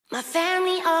My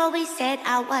family always said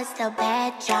I was the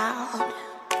bad child,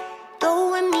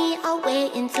 throwing me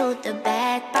away into the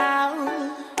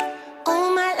background.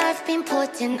 All my life been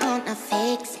putting on a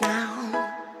fake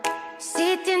smile,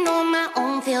 sitting on my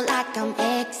own, feel like I'm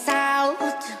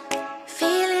exiled,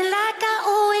 feeling like I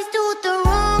always do the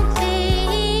wrong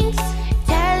things,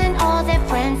 telling all their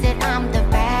friends that I'm the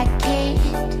bad kid.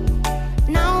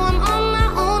 Now I'm on my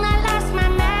own, I lost my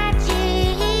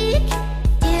magic,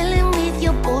 dealing with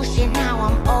your bullshit, now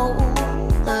I'm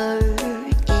over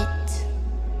it.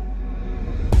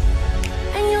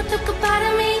 And you took a part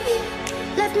of me,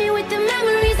 left me with the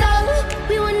memories of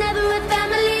we were never a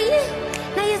family.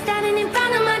 Now you're standing in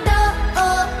front of my door,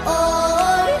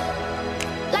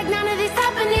 like none of this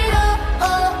happened at all.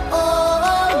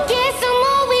 I guess I'm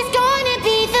always gonna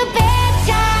be the bad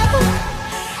child.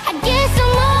 I guess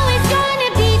I'm always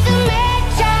gonna be the mad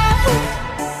child,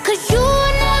 'cause you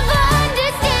will never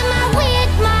understand my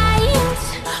weird mind,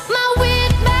 my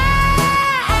weird mind.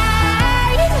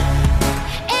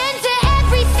 And to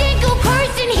every single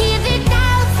person here that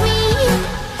doubts me,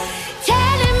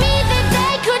 telling me that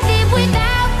they could live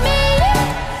without me,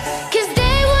 'cause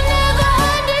they will never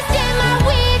understand my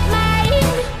weird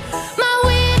mind, my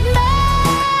weird mind.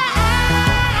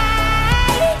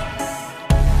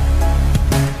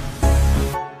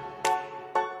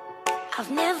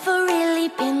 I've never really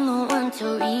been the one to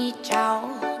reach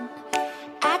out,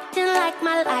 acting like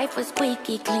my life was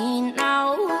squeaky clean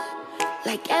now,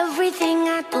 like everything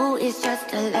I do is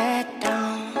just a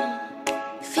letdown,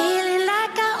 feeling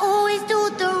like I always do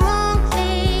the wrong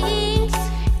things,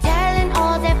 telling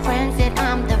all their friends that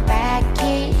I'm the bad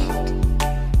kid.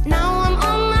 Now I'm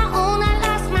on my own, I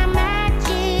lost my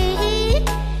magic,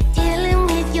 dealing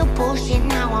with your bullshit,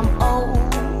 now I'm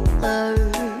over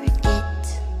it.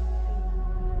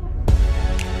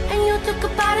 And you took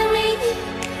a part of me,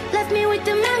 left me with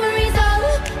the memories of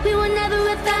we were never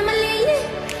a family.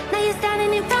 Now you're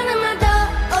standing in front of my door,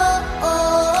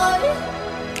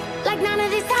 like none of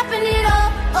this happened at all.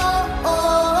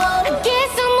 I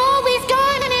guess I'm always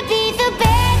gonna be the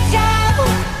bad child.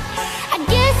 I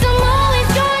guess I'm always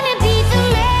gonna be the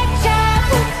mad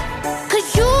child, 'cause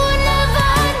you will never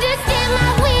understand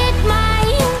my weird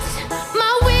mind,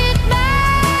 my weird mind.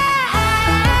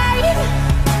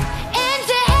 And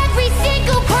to every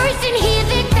single person here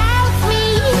that doubts me,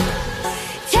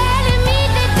 telling me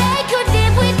that they could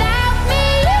live without me,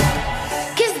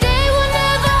 'cause they will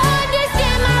never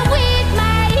understand my weird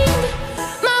mind,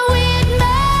 my weird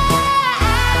mind.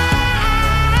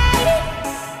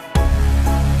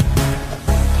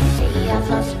 They say I've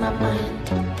lost my mind,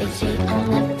 they say I'll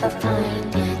never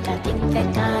find it. I think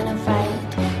they're kind of right,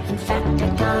 in fact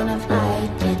they're kind of right.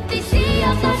 They say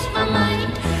I've lost my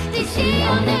mind, they say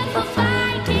I'll never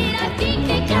find it. I think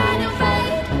they're kind of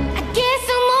right. I guess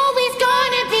I'm always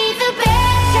gonna be the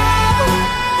bad child.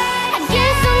 I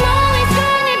guess I'm always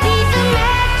gonna be the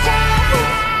mad child,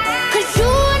 'cause you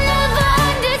will never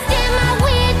understand my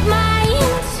weird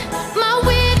mind, my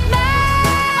weird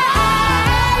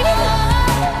mind.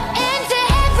 And to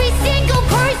every single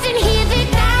person here that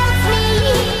doubts me,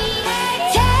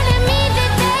 telling me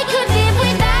that they could live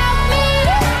without me,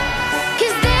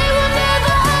 'cause they will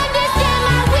never understand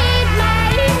my weird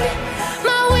mind,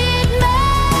 my weird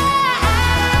mind.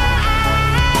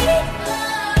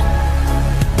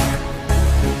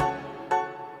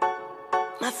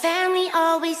 My family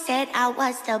always said I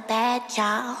was the bad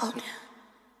child.